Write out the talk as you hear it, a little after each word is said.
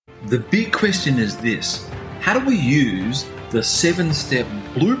The big question is this: how do we use the 7-step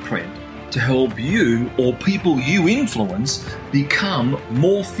blueprint to help you or people you influence become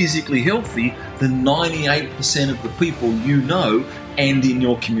more physically healthy than 98% of the people you know and in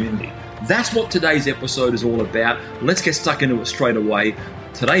your community? That's what today's episode is all about. Let's get stuck into it straight away.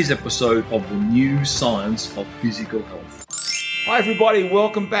 Today's episode of the new science of physical health. Hi everybody,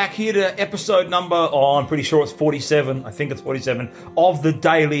 welcome back here to episode number, I'm pretty sure it's 47, I think it's 47, of the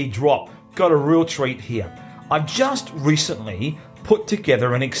Daily Drop. Got a real treat here. I've just recently put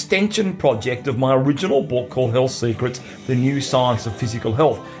together an extension project of my original book called Health Secrets, The New Science of Physical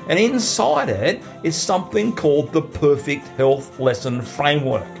Health. And inside it is something called the Perfect Health Lesson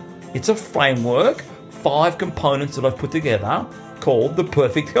Framework. It's a framework, 5 components that I've put together called the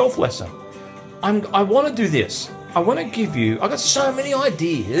Perfect Health Lesson. I want to do this. I want to give you, I've got so many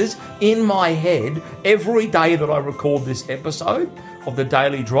ideas in my head every day that I record this episode of the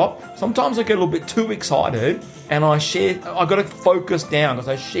Daily Drop. Sometimes I get a little bit too excited and I've got to focus down because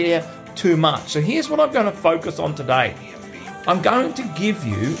I share too much. So here's what I'm going to focus on today. I'm going to give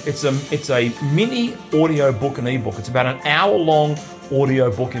you, it's a mini audio book and ebook. It's about an hour-long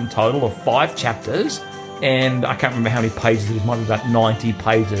audio book in total of 5 chapters. And I can't remember how many pages it is, might be about 90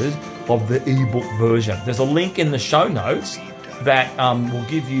 pages of the ebook version. There's a link in the show notes that will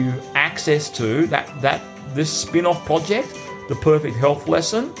give you access to this spin-off project, the Perfect Health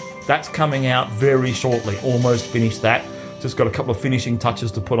Lesson. That's coming out very shortly. Almost finished that. Just got a couple of finishing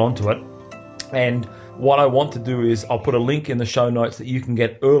touches to put onto it. And what I want to do is I'll put a link in the show notes that you can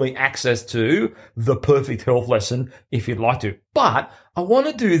get early access to the Perfect Health Lesson if you'd like to. But I want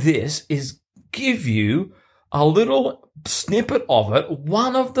to do this is give you a little snippet of it.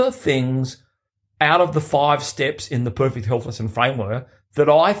 One of the things out of the 5 steps in the Perfect Health Lesson framework that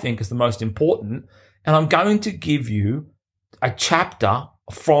I think is the most important, and I'm going to give you a chapter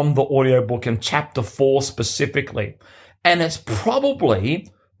from the audiobook and chapter 4 specifically. And it's probably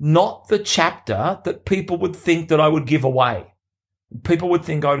not the chapter that people would think that I would give away. People would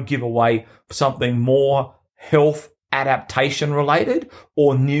think I would give away something more health adaptation related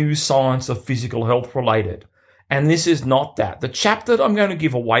or new science of physical health related. And this is not that. The chapter that I'm going to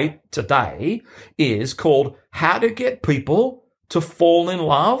give away today is called How to Get People to Fall in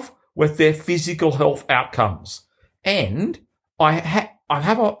Love with Their Physical Health Outcomes. And I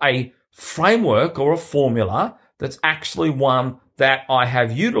have a framework or a formula that's actually one that I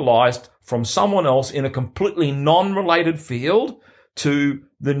have utilized from someone else in a completely non-related field to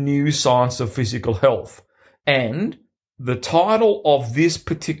the new science of physical health. And the title of this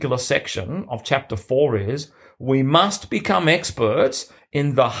particular section of chapter 4 is We Must Become Experts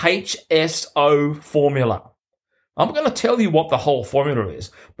in the HSO Formula. I'm going to tell you what the whole formula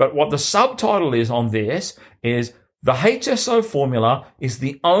is, but what the subtitle is on this is the HSO formula is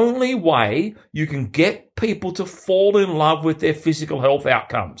the only way you can get people to fall in love with their physical health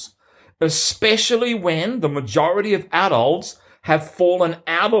outcomes, especially when the majority of adults have fallen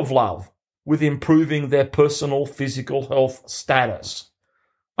out of love with improving their personal physical health status.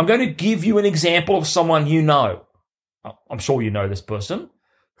 I'm going to give you an example of someone you know. I'm sure you know this person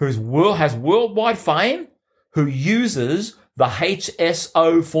has worldwide fame, who uses the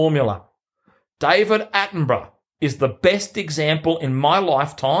HSO formula. David Attenborough is the best example in my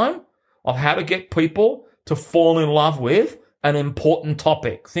lifetime of how to get people to fall in love with an important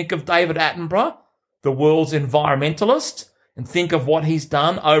topic. Think of David Attenborough, the world's environmentalist, and think of what he's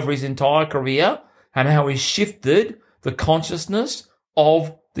done over his entire career and how he's shifted the consciousness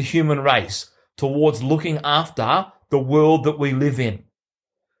of the human race towards looking after the world that we live in.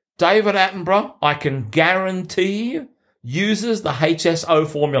 David Attenborough, I can guarantee you, uses the HSO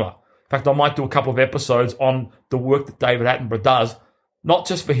formula. In fact, I might do a couple of episodes on the work that David Attenborough does, not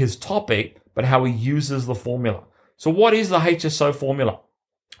just for his topic, but how he uses the formula. So what is the HSO formula?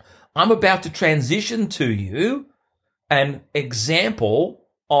 I'm about to transition to you an example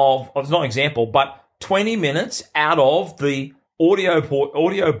of, it's not an example, but 20 minutes out of the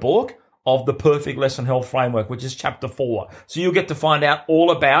audio book of the Perfect Lesson Health Framework, which is chapter 4. So you'll get to find out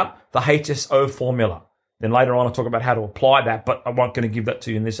all about the HSO formula. Then later on, I'll talk about how to apply that, but I'm not going to give that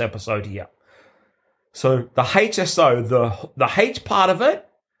to you in this episode here. So the HSO, the H part of it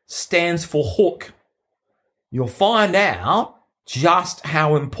stands for hook. You'll find out just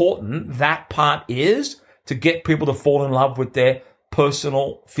how important that part is to get people to fall in love with their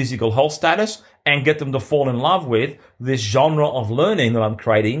personal physical health status and get them to fall in love with this genre of learning that I'm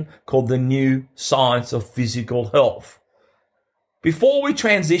creating called the new science of physical health. Before we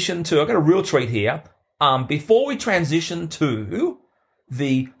transition to, I've got a real treat here. Before we transition to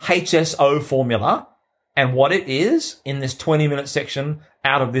the HSO formula and what it is in this 20-minute section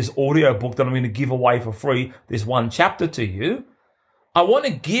out of this audio book that I'm going to give away for free, this one chapter to you, I want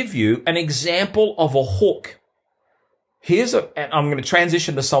to give you an example of a hook. And I'm going to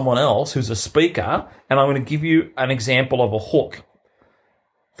transition to someone else who's a speaker, and I'm going to give you an example of a hook.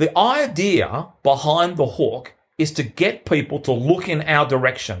 The idea behind the hook is to get people to look in our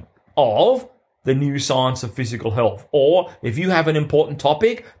direction of the new science of physical health. Or if you have an important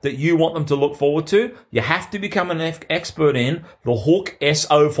topic that you want them to look forward to, you have to become an expert in the Hook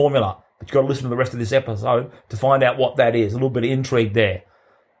SO formula. But you've got to listen to the rest of this episode to find out what that is. A little bit of intrigue there.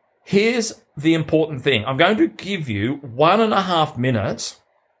 Here's the important thing. I'm going to give you 1.5 minutes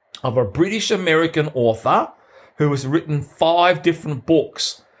of a British-American author who has written 5 different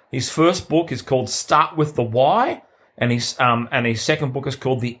books. His first book is called Start With the Why, and his second book is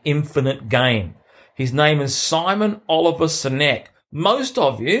called The Infinite Game. His name is Simon Oliver Sinek. Most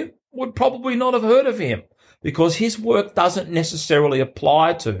of you would probably not have heard of him because his work doesn't necessarily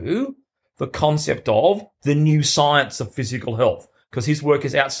apply to the concept of the new science of physical health, because his work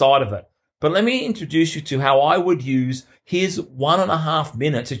is outside of it. But let me introduce you to how I would use his 1.5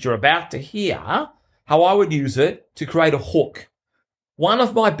 minutes that you're about to hear, how I would use it to create a hook. One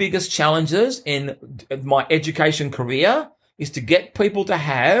of my biggest challenges in my education career is to get people to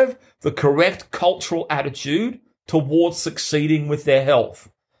have the correct cultural attitude towards succeeding with their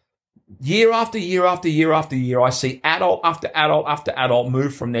health. Year after year after year after year, I see adult after adult after adult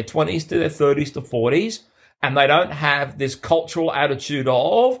move from their 20s to their 30s to 40s, and they don't have this cultural attitude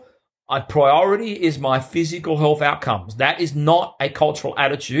of, a priority is my physical health outcomes. That is not a cultural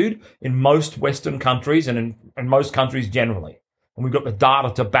attitude in most Western countries and in most countries generally. And we've got the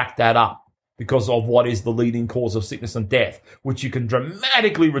data to back that up because of what is the leading cause of sickness and death, which you can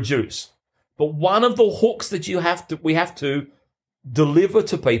dramatically reduce. But one of the hooks that we have to deliver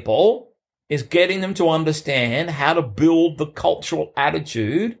to people is getting them to understand how to build the cultural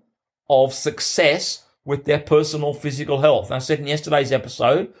attitude of success with their personal physical health. And I said in yesterday's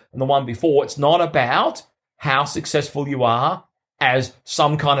episode and the one before, it's not about how successful you are as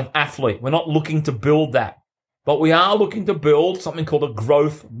some kind of athlete. We're not looking to build that, but we are looking to build something called a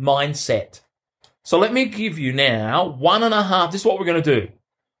growth mindset. So let me give you now this is what we're going to do.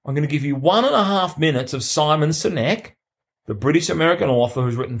 I'm going to give you 1.5 minutes of Simon Sinek, the British-American author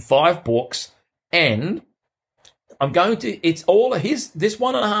who's written 5 books, and it's all this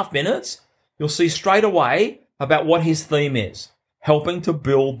 1.5 minutes, you'll see straight away about what his theme is, helping to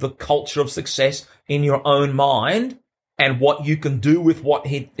build the culture of success in your own mind and what you can do with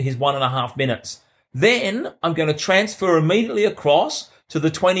his 1.5 minutes. Then I'm going to transfer immediately across to the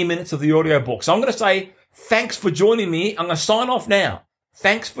 20 minutes of the audio book. So I'm going to say, thanks for joining me. I'm going to sign off now.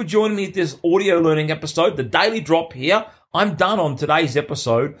 Thanks for joining me at this audio learning episode, the Daily Drop here. I'm done on today's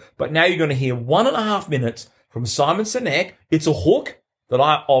episode, but now you're going to hear 1.5 minutes from Simon Sinek. It's a hook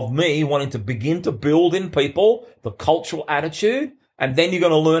of me wanting to begin to build in people the cultural attitude, and then you're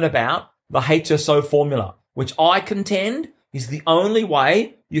going to learn about the HSO formula, which I contend is the only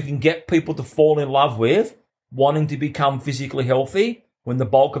way you can get people to fall in love with wanting to become physically healthy when the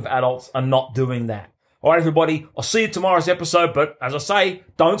bulk of adults are not doing that. All right, everybody, I'll see you tomorrow's episode, but as I say,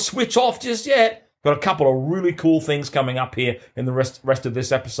 don't switch off just yet. Got a couple of really cool things coming up here in the rest of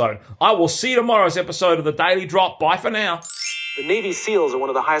this episode. I will see you tomorrow's episode of the Daily Drop. Bye for now. The Navy SEALs are one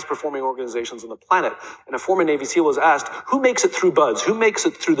of the highest performing organizations on the planet. And a former Navy SEAL was asked, who makes it through BUDS? Who makes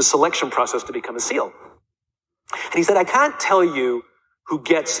it through the selection process to become a SEAL? And he said, I can't tell you who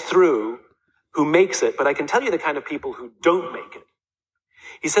gets through, who makes it, but I can tell you the kind of people who don't make it.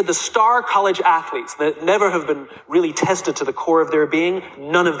 He said the star college athletes that never have been really tested to the core of their being,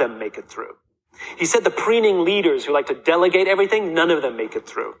 none of them make it through. He said the preening leaders who like to delegate everything, none of them make it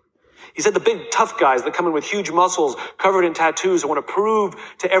through. He said the big tough guys that come in with huge muscles covered in tattoos who want to prove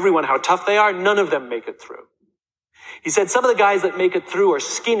to everyone how tough they are, none of them make it through. He said some of the guys that make it through are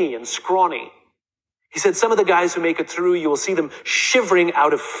skinny and scrawny. He said some of the guys who make it through, you will see them shivering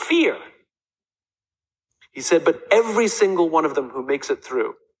out of fear. He said, but every single one of them who makes it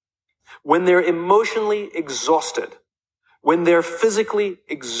through, when they're emotionally exhausted, when they're physically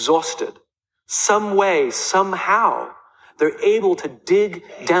exhausted, some way, somehow, they're able to dig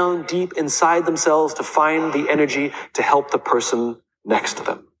down deep inside themselves to find the energy to help the person next to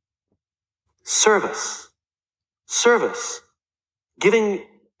them. Service. Service. Giving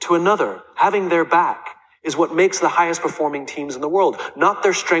to another, having their back, is what makes the highest performing teams in the world. Not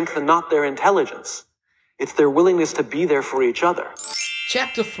their strength and not their intelligence. It's their willingness to be there for each other.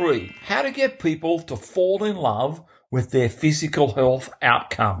 Chapter 3, how to get people to fall in love with their physical health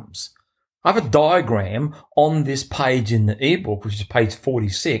outcomes. I have a diagram on this page in the ebook, which is page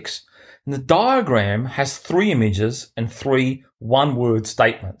 46, And the diagram has 3 images and 3 one-word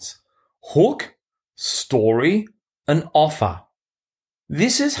statements: hook, story, and offer.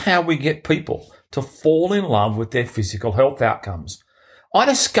 This is how we get people to fall in love with their physical health outcomes. I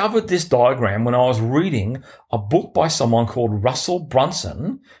discovered this diagram when I was reading a book by someone called Russell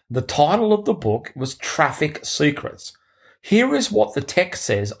Brunson. The title of the book was Traffic Secrets. Here is what the text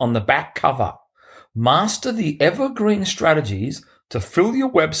says on the back cover: master the evergreen strategies to fill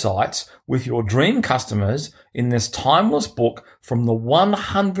your websites with your dream customers in this timeless book from the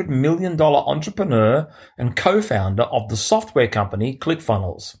 $100 million entrepreneur and co-founder of the software company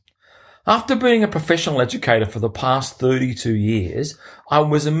ClickFunnels. After being a professional educator for the past 32 years, I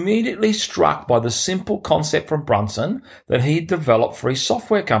was immediately struck by the simple concept from Brunson that he developed for his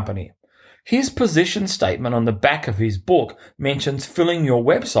software company. His position statement on the back of his book mentions filling your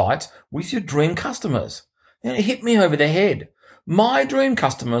websites with your dream customers. And it hit me over the head. My dream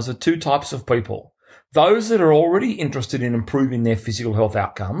customers are 2 types of people: those that are already interested in improving their physical health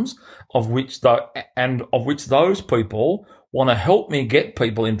outcomes, of which those people want to help me get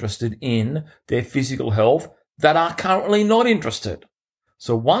people interested in their physical health that are currently not interested.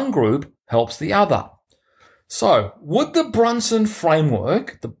 So one group helps the other. So would the Brunson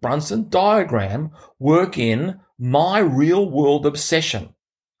framework, the Brunson diagram, work in my real world obsession?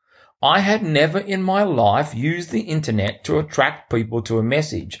 I had never in my life used the internet to attract people to a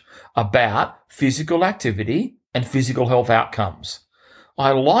message about physical activity and physical health outcomes. I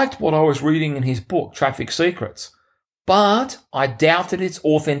liked what I was reading in his book, Traffic Secrets, but I doubted its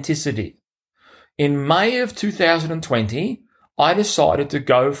authenticity. In May of 2020, I decided to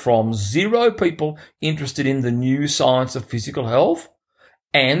go from 0 people interested in the new science of physical health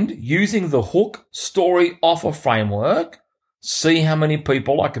and, using the hook, story, offer framework, see how many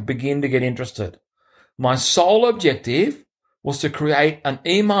people I could begin to get interested. My sole objective was to create an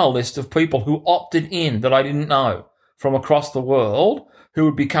email list of people who opted in that I didn't know from across the world, who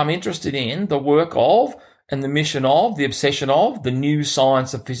would become interested in the work of and the mission of, the obsession of, the new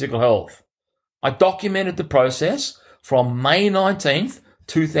science of physical health. I documented the process from May 19th,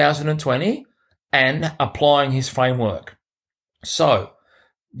 2020 and applying his framework. So,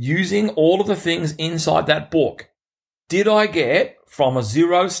 using all of the things inside that book, did I get, from a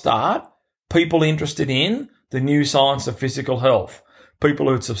 0 start, people interested in the new science of physical health? People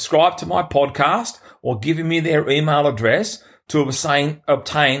who had subscribed to my podcast or given me their email address to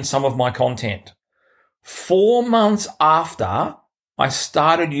obtain some of my content. 4 months after I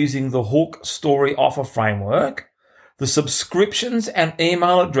started using the hook, story, offer framework, the subscriptions and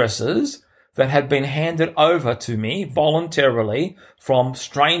email addresses that had been handed over to me voluntarily from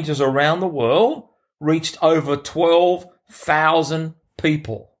strangers around the world reached over 12,000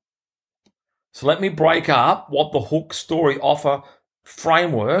 people. So let me break up what the hook, story, offer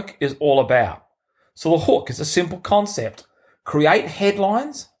framework is all about. So the hook is a simple concept. Create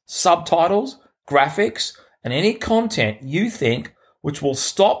headlines, subtitles, graphics, and any content you think which will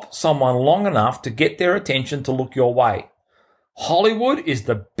stop someone long enough to get their attention to look your way. Hollywood is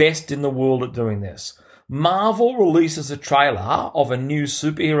the best in the world at doing this. Marvel releases a trailer of a new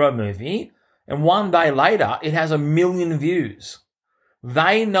superhero movie, and one day later, it has 1 million views.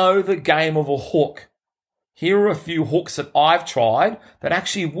 They know the game of a hook. Here are a few hooks that I've tried that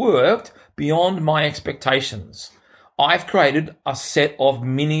actually worked beyond my expectations. I've created a set of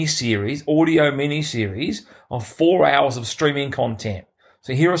mini-series, audio mini-series of 4 hours of streaming content.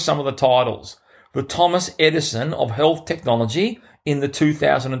 So here are some of the titles. The Thomas Edison of Health Technology in the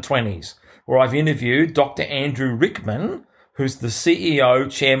 2020s, where I've interviewed Dr. Andrew Rickman, who's the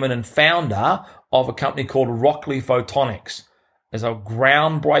CEO, chairman, and founder of a company called Rockley Photonics. There's a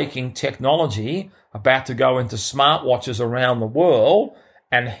groundbreaking technology about to go into smartwatches around the world,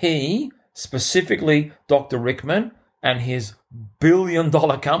 and he, specifically Dr. Rickman, and his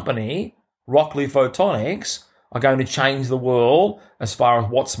billion-dollar company, Rockley Photonics, are going to change the world as far as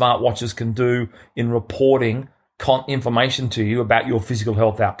what smartwatches can do in reporting information to you about your physical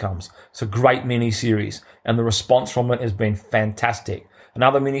health outcomes. It's a great mini-series, and the response from it has been fantastic.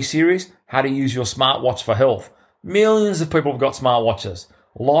 Another mini-series, how to use your smartwatch for health. Millions of people have got smartwatches.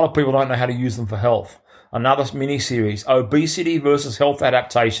 A lot of people don't know how to use them for health. Another mini-series, obesity versus health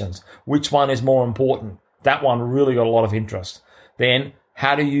adaptations. Which one is more important? That one really got a lot of interest. Then,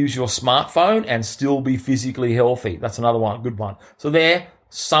 how to use your smartphone and still be physically healthy. That's another one, good one. So there,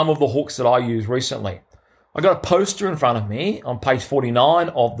 some of the hooks that I used recently. I got a poster in front of me on page 49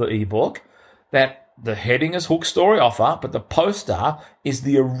 of the ebook that the heading is Hook, Story, Offer, but the poster is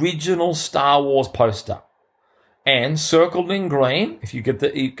the original Star Wars poster. And circled in green, if you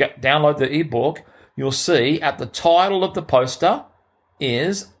download the ebook, you'll see at the title of the poster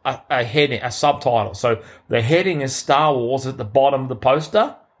is a heading, a subtitle. So the heading is Star Wars at the bottom of the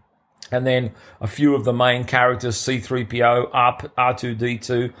poster, and then a few of the main characters, C-3PO,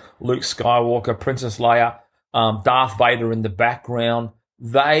 R2-D2, Luke Skywalker, Princess Leia, Darth Vader in the background.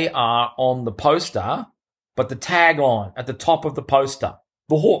 They are on the poster, but the tagline at the top of the poster,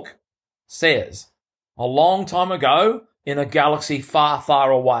 the hook, says, "A long time ago in a galaxy far,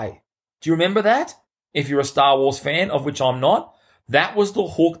 far away." Do you remember that? If you're a Star Wars fan, of which I'm not, that was the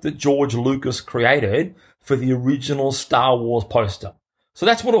hook that George Lucas created for the original Star Wars poster. So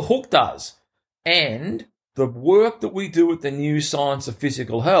that's what a hook does. And the work that we do with the new science of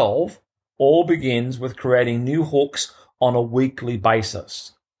physical health all begins with creating new hooks on a weekly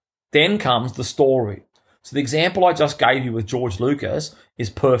basis. Then comes the story. So the example I just gave you with George Lucas is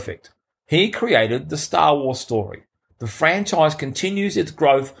perfect. He created the Star Wars story. The franchise continues its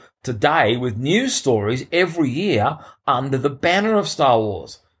growth today with new stories every year under the banner of Star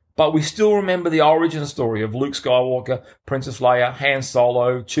Wars. But we still remember the origin story of Luke Skywalker, Princess Leia, Han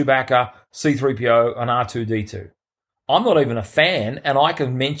Solo, Chewbacca, C-3PO, and R2-D2. I'm not even a fan, and I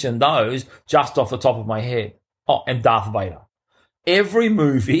can mention those just off the top of my head. Oh, and Darth Vader. Every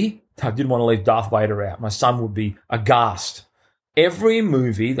movie, I didn't want to leave Darth Vader out. My son would be aghast. Every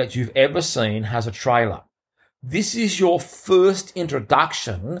movie that you've ever seen has a trailer. This is your first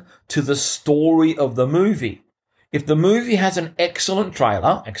introduction to the story of the movie. If the movie has an excellent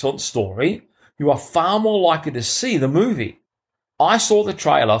trailer, excellent story, you are far more likely to see the movie. I saw the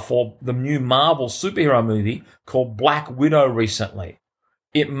trailer for the new Marvel superhero movie called Black Widow recently.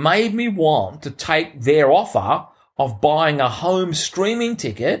 It made me want to take their offer of buying a home streaming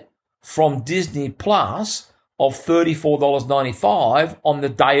ticket from Disney Plus of $34.95 on the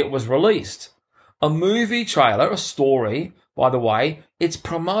day it was released. A movie trailer, a story, by the way, it's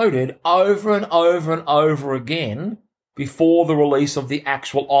promoted over and over and over again before the release of the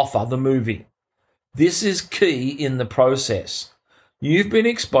actual offer, the movie. This is key in the process. You've been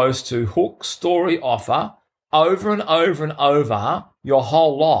exposed to hook, story, offer over and over and over your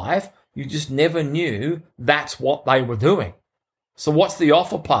whole life. You just never knew that's what they were doing. So what's the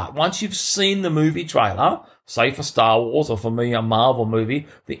offer part? Once you've seen the movie trailer, say for Star Wars or for me a Marvel movie,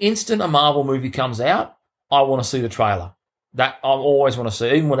 the instant a Marvel movie comes out, I want to see the trailer. That I always want to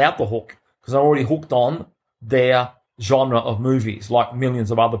see, even without the hook, because I'm already hooked on their genre of movies like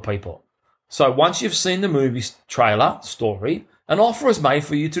millions of other people. So once you've seen the movie trailer, story, an offer is made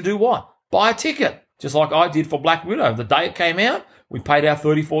for you to do what? Buy a ticket, just like I did for Black Widow. The day it came out, we paid our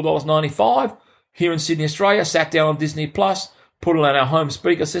 $34.95 here in Sydney, Australia, sat down on Disney Plus, put it on our home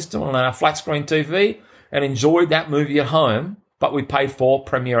speaker system, on our flat screen TV, and enjoyed that movie at home, but we paid for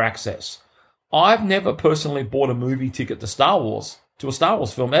Premier Access. I've never personally bought a movie ticket to a Star Wars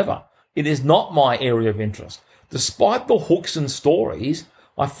film ever. It is not my area of interest. Despite the hooks and stories,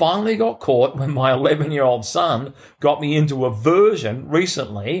 I finally got caught when my 11-year-old son got me into a version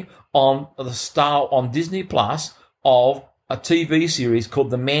recently on Disney Plus of a TV series called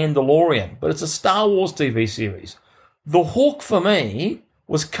The Mandalorian, but it's a Star Wars TV series. The hook for me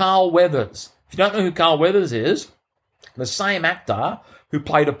was Carl Weathers. If you don't know who Carl Weathers is, the same actor who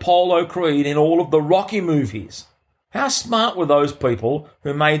played Apollo Creed in all of the Rocky movies. How smart were those people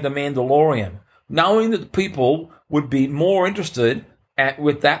who made The Mandalorian, knowing that people would be more interested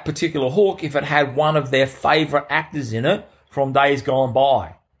with that particular hook if it had one of their favourite actors in it from days gone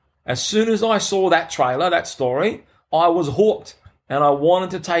by. As soon as I saw that trailer, that story, I was hooked, and I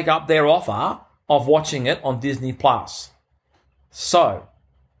wanted to take up their offer of watching it on Disney Plus. So,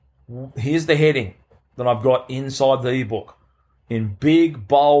 here's the heading that I've got inside the ebook. In big,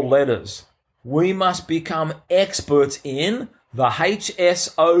 bold letters, we must become experts in the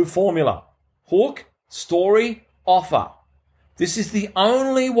HSO formula. Hook, story, offer. This is the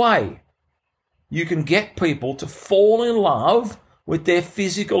only way you can get people to fall in love with their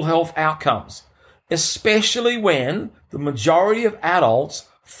physical health outcomes, especially when the majority of adults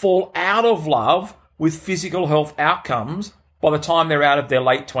fall out of love with physical health outcomes by the time they're out of their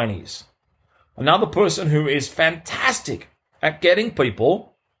late 20s. Another person who is fantastic at getting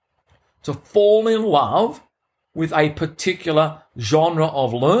people to fall in love with a particular genre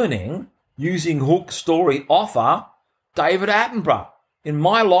of learning using hook, story, offer, David Attenborough. In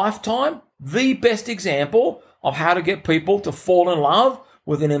my lifetime, the best example of how to get people to fall in love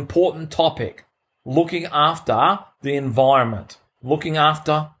with an important topic, looking after the environment, looking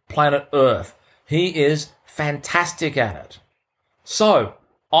after planet Earth. He is fantastic at it. So,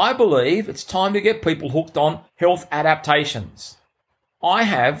 I believe it's time to get people hooked on health adaptations. I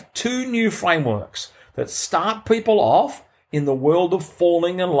have 2 new frameworks that start people off in the world of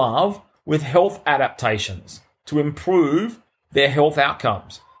falling in love with health adaptations to improve their health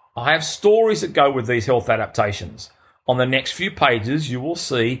outcomes. I have stories that go with these health adaptations. On the next few pages, you will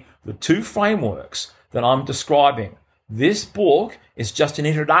see the 2 frameworks that I'm describing. This book is just an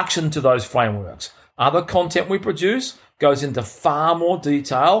introduction to those frameworks. Other content we produce goes into far more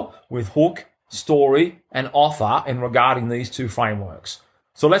detail with hook, story, and offer in regarding these 2 frameworks.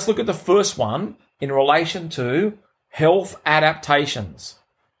 So let's look at the first one in relation to health adaptations.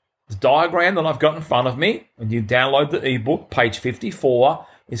 The diagram that I've got in front of me, and you download the ebook, page 54,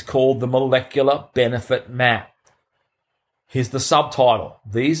 is called the Molecular Benefit Map. Here's the subtitle.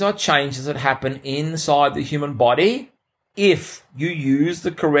 These are changes that happen inside the human body if you use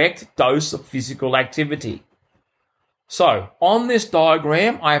the correct dose of physical activity. So, on this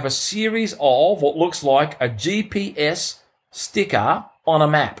diagram, I have a series of what looks like a GPS sticker on a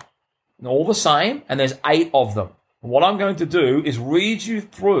map. All the same, and there's 8 of them. What I'm going to do is read you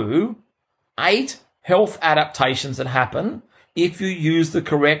through 8 health adaptations that happen if you use the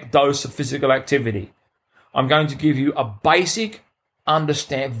correct dose of physical activity. I'm going to give you a basic,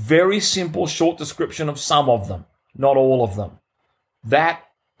 very simple, short description of some of them, not all of them. That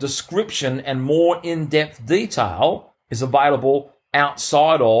description and more in-depth detail is available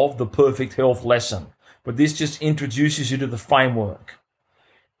outside of the Perfect Health lesson, but this just introduces you to the framework.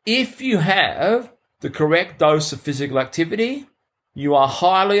 If you have the correct dose of physical activity, you are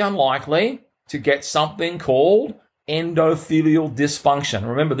highly unlikely to get something called endothelial dysfunction.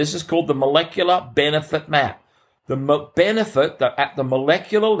 Remember, this is called the molecular benefit map. The benefit that at the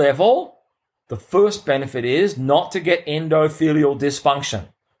molecular level, the first benefit is not to get endothelial dysfunction.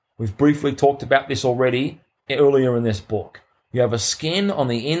 We've briefly talked about this already earlier in this book. You have a skin on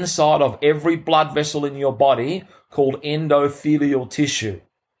the inside of every blood vessel in your body called endothelial tissue.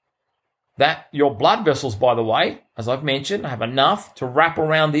 That your blood vessels, by the way, as I've mentioned, have enough to wrap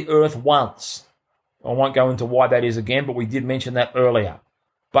around the earth once. I won't go into why that is again, but we did mention that earlier.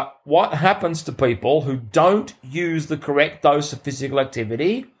 But what happens to people who don't use the correct dose of physical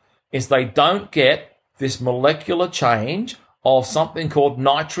activity is they don't get this molecular change of something called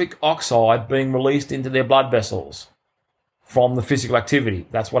nitric oxide being released into their blood vessels from the physical activity.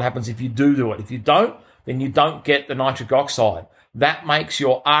 That's what happens if you do it. If you don't, then you don't get the nitric oxide. That makes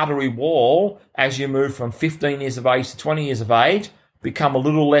your artery wall, as you move from 15 years of age to 20 years of age, become a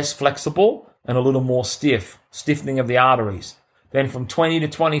little less flexible and a little more stiffening of the arteries. Then from 20 to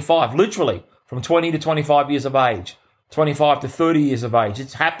 25, literally from 20 to 25 years of age, 25 to 30 years of age,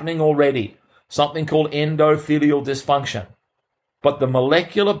 it's happening already. Something called endothelial dysfunction. But the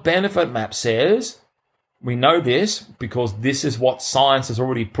molecular benefit map says, we know this because this is what science has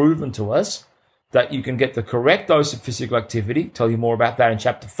already proven to us, that you can get the correct dose of physical activity, tell you more about that in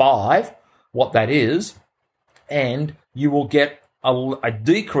chapter 5, what that is, and you will get a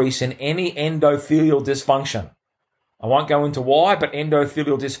decrease in any endothelial dysfunction. I won't go into why, but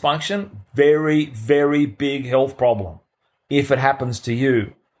endothelial dysfunction, very, very big health problem. If it happens to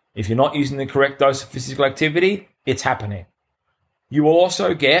you, if you're not using the correct dose of physical activity, it's happening. You will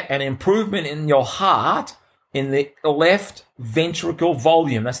also get an improvement in your heart in the left ventricle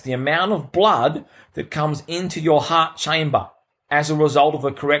volume. That's the amount of blood that comes into your heart chamber as a result of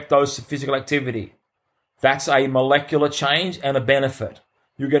the correct dose of physical activity. That's a molecular change and a benefit.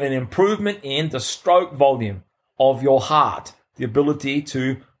 You get an improvement in the stroke volume of your heart, the ability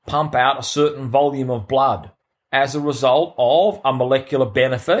to pump out a certain volume of blood as a result of a molecular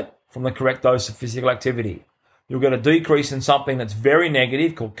benefit from the correct dose of physical activity. You'll get a decrease in something that's very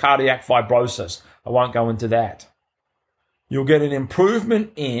negative called cardiac fibrosis. I won't go into that. You'll get an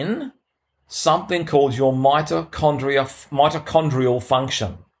improvement in something called your mitochondrial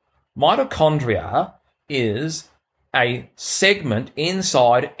function. Mitochondria is a segment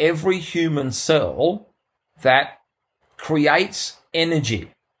inside every human cell that creates energy.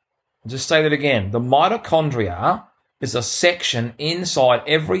 I'll just say that again. The mitochondria is a section inside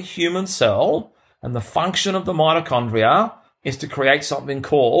every human cell, and the function of the mitochondria is to create something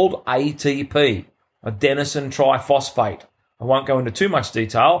called ATP, adenosine triphosphate. I won't go into too much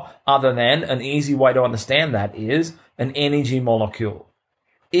detail other than an easy way to understand that is an energy molecule.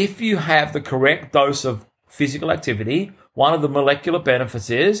 If you have the correct dose of physical activity, one of the molecular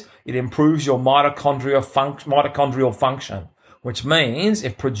benefits is it improves your mitochondrial function, which means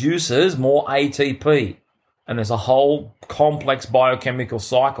it produces more ATP. And there's a whole complex biochemical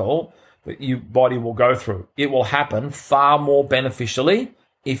cycle that your body will go through. It will happen far more beneficially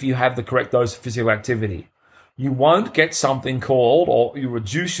if you have the correct dose of physical activity. You won't get something called, or you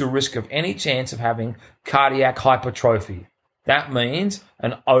reduce your risk of any chance of having cardiac hypertrophy. That means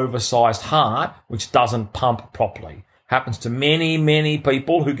an oversized heart which doesn't pump properly. Happens to many, many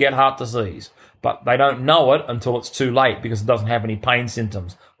people who get heart disease, but they don't know it until it's too late because it doesn't have any pain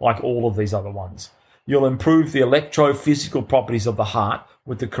symptoms like all of these other ones. You'll improve the electrophysical properties of the heart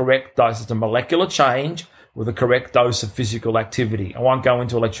with the correct dose. It's a molecular change with the correct dose of physical activity. I won't go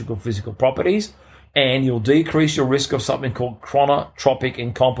into electrical physical properties. And you'll decrease your risk of something called chronotropic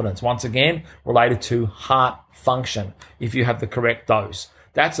incompetence. Once again, related to heart function if you have the correct dose.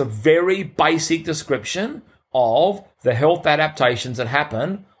 That's a very basic description of the health adaptations that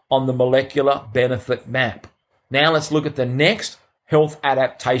happen on the molecular benefit map. Now let's look at the next health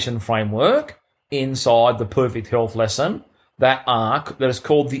adaptation framework inside the Perfect Health lesson that is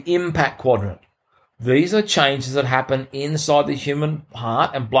called the impact quadrant. These are changes that happen inside the human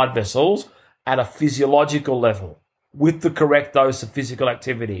heart and blood vessels at a physiological level with the correct dose of physical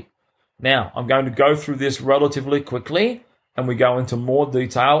activity. Now, I'm going to go through this relatively quickly and we go into more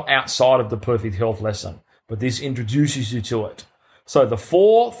detail outside of the Perfect Health lesson, but this introduces you to it. So the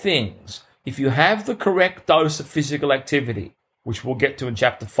 4 things, if you have the correct dose of physical activity, which we'll get to in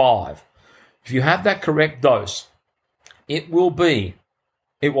chapter 5, if you have that correct dose, it will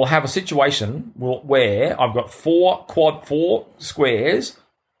have a situation where I've got 4 squares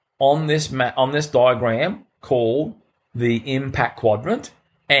on this diagram called the impact quadrant,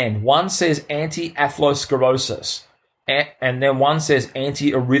 and one says anti-atherosclerosis, and then one says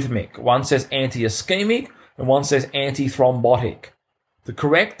anti-arrhythmic, one says anti-ischemic, and one says anti-thrombotic. The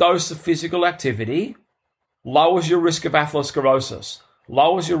correct dose of physical activity lowers your risk of atherosclerosis,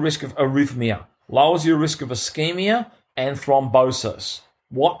 lowers your risk of arrhythmia, lowers your risk of ischemia and thrombosis.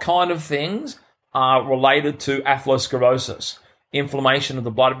 What kind of things are related to atherosclerosis? Inflammation of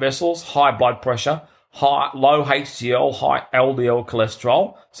the blood vessels, high blood pressure, low HDL, high LDL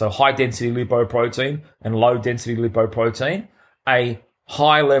cholesterol, so high density lipoprotein and low density lipoprotein, a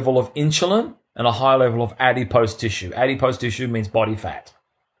high level of insulin and a high level of adipose tissue. Adipose tissue means body fat.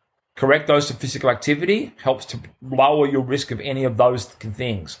 Correct dose of physical activity helps to lower your risk of any of those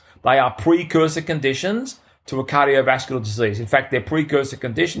things. They are precursor conditions to a cardiovascular disease. In fact, they're precursor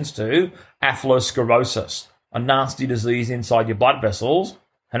conditions to atherosclerosis, a nasty disease inside your blood vessels,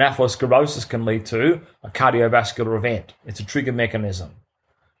 and atherosclerosis can lead to a cardiovascular event. It's a trigger mechanism.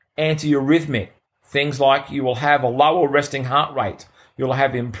 Antiarrhythmic, things like you will have a lower resting heart rate. You'll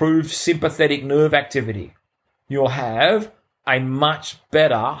have improved sympathetic nerve activity. You'll have a much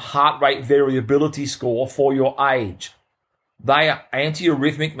better heart rate variability score for your age.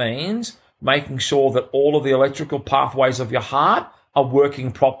 Antiarrhythmic means making sure that all of the electrical pathways of your heart are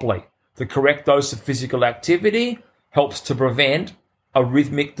working properly. The correct dose of physical activity helps to prevent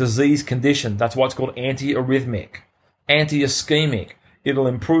arrhythmic disease condition. That's why it's called antiarrhythmic. Anti-ischemic. It'll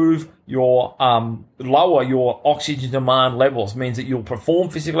improve your, lower your oxygen demand levels. Means that you'll perform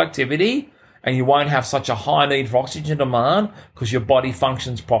physical activity and you won't have such a high need for oxygen demand because your body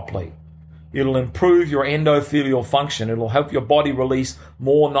functions properly. It'll improve your endothelial function. It'll help your body release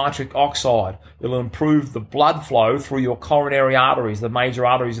more nitric oxide. It'll improve the blood flow through your coronary arteries, the major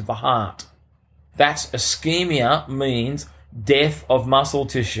arteries of the heart. That's ischemia, means death of muscle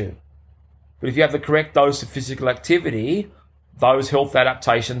tissue. But if you have the correct dose of physical activity, those health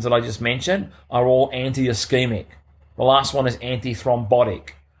adaptations that I just mentioned are all anti-ischemic. The last one is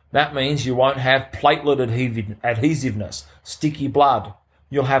anti-thrombotic. That means you won't have platelet adhesiveness, sticky blood.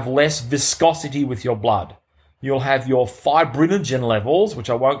 You'll have less viscosity with your blood. You'll have your fibrinogen levels, which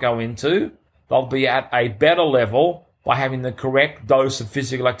I won't go into. They'll be at a better level by having the correct dose of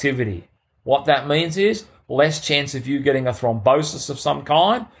physical activity. What that means is less chance of you getting a thrombosis of some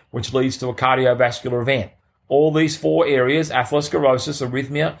kind, which leads to a cardiovascular event. All these 4 areas, atherosclerosis,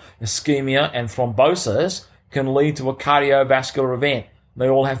 arrhythmia, ischemia, and thrombosis, can lead to a cardiovascular event. They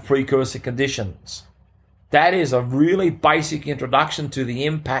all have precursor conditions. That is a really basic introduction to the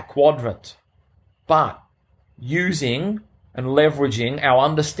impact quadrant. But using and leveraging our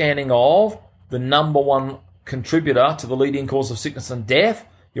understanding of the number 1 contributor to the leading cause of sickness and death,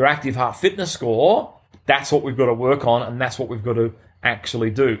 your active heart fitness score, that's what we've got to work on, and that's what we've got to actually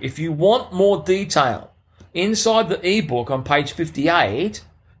do. If you want more detail, inside the ebook on page 58,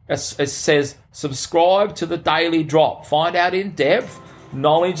 it says subscribe to the daily drop. Find out in depth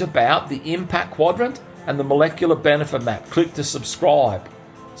knowledge about the impact quadrant and the molecular benefit map. Click to subscribe.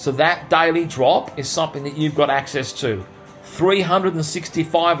 So that daily drop is something that you've got access to.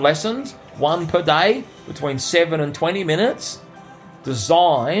 365 lessons, 1 per day, between 7 and 20 minutes,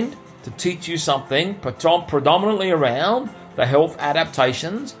 designed to teach you something predominantly around the health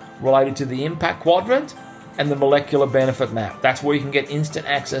adaptations related to the impact quadrant and the molecular benefit map. That's where you can get instant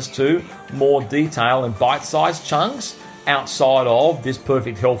access to more detail in bite-sized chunks outside of this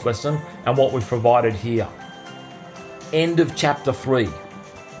Perfect Health lesson and what we've provided here. End of chapter 3.